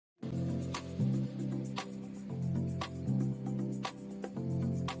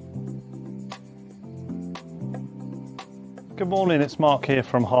Good morning, it's Mark here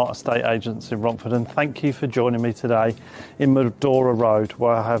from Haart Estate Agents in Romford, and thank you for joining me today in Medora Road,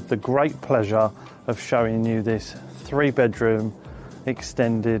 where I have the great pleasure of showing you this 3-bedroom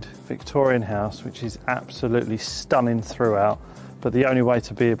extended Victorian house, which is absolutely stunning throughout. But the only way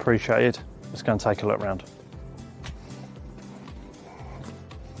to be appreciated is go and take a look around.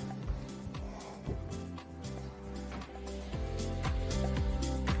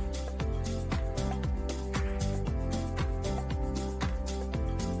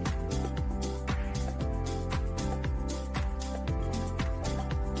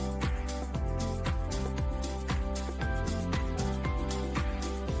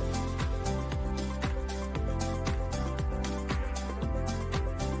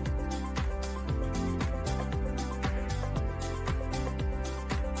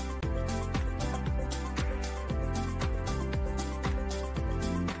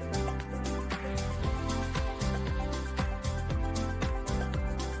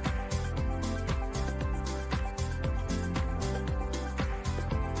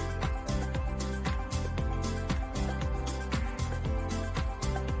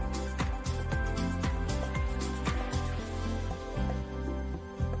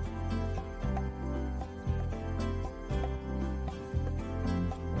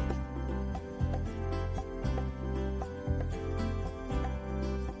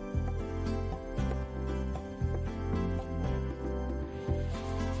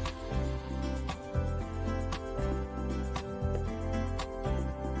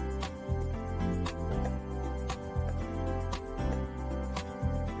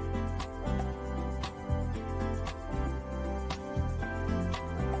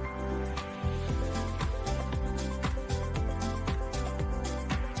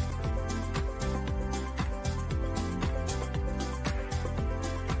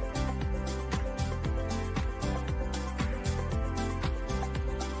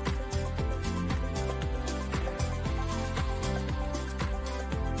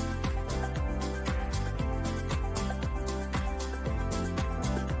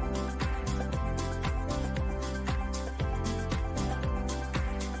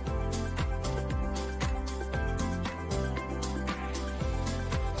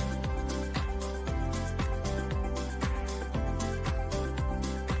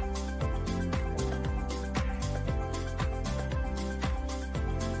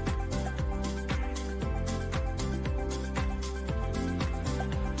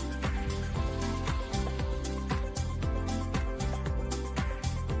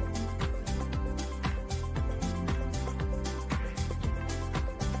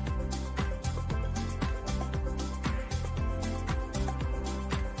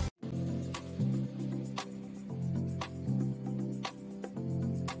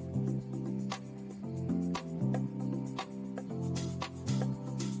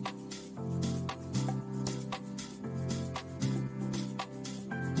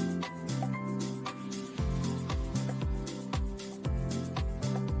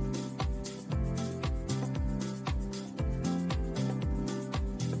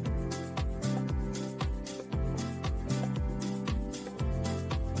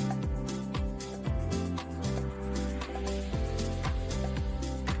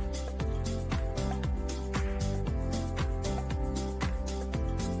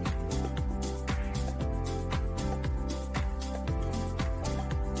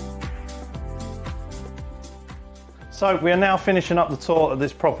 So we are now finishing up the tour of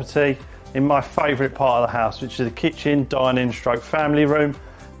this property in my favourite part of the house, which is the kitchen, dining, stroke family room,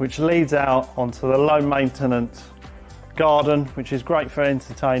 which leads out onto the low maintenance garden, which is great for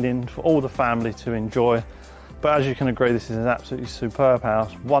entertaining for all the family to enjoy. But as you can agree, this is an absolutely superb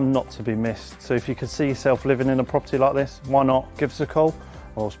house, one not to be missed. So if you could see yourself living in a property like this, why not give us a call,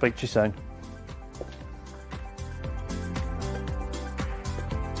 or I'll speak to you soon.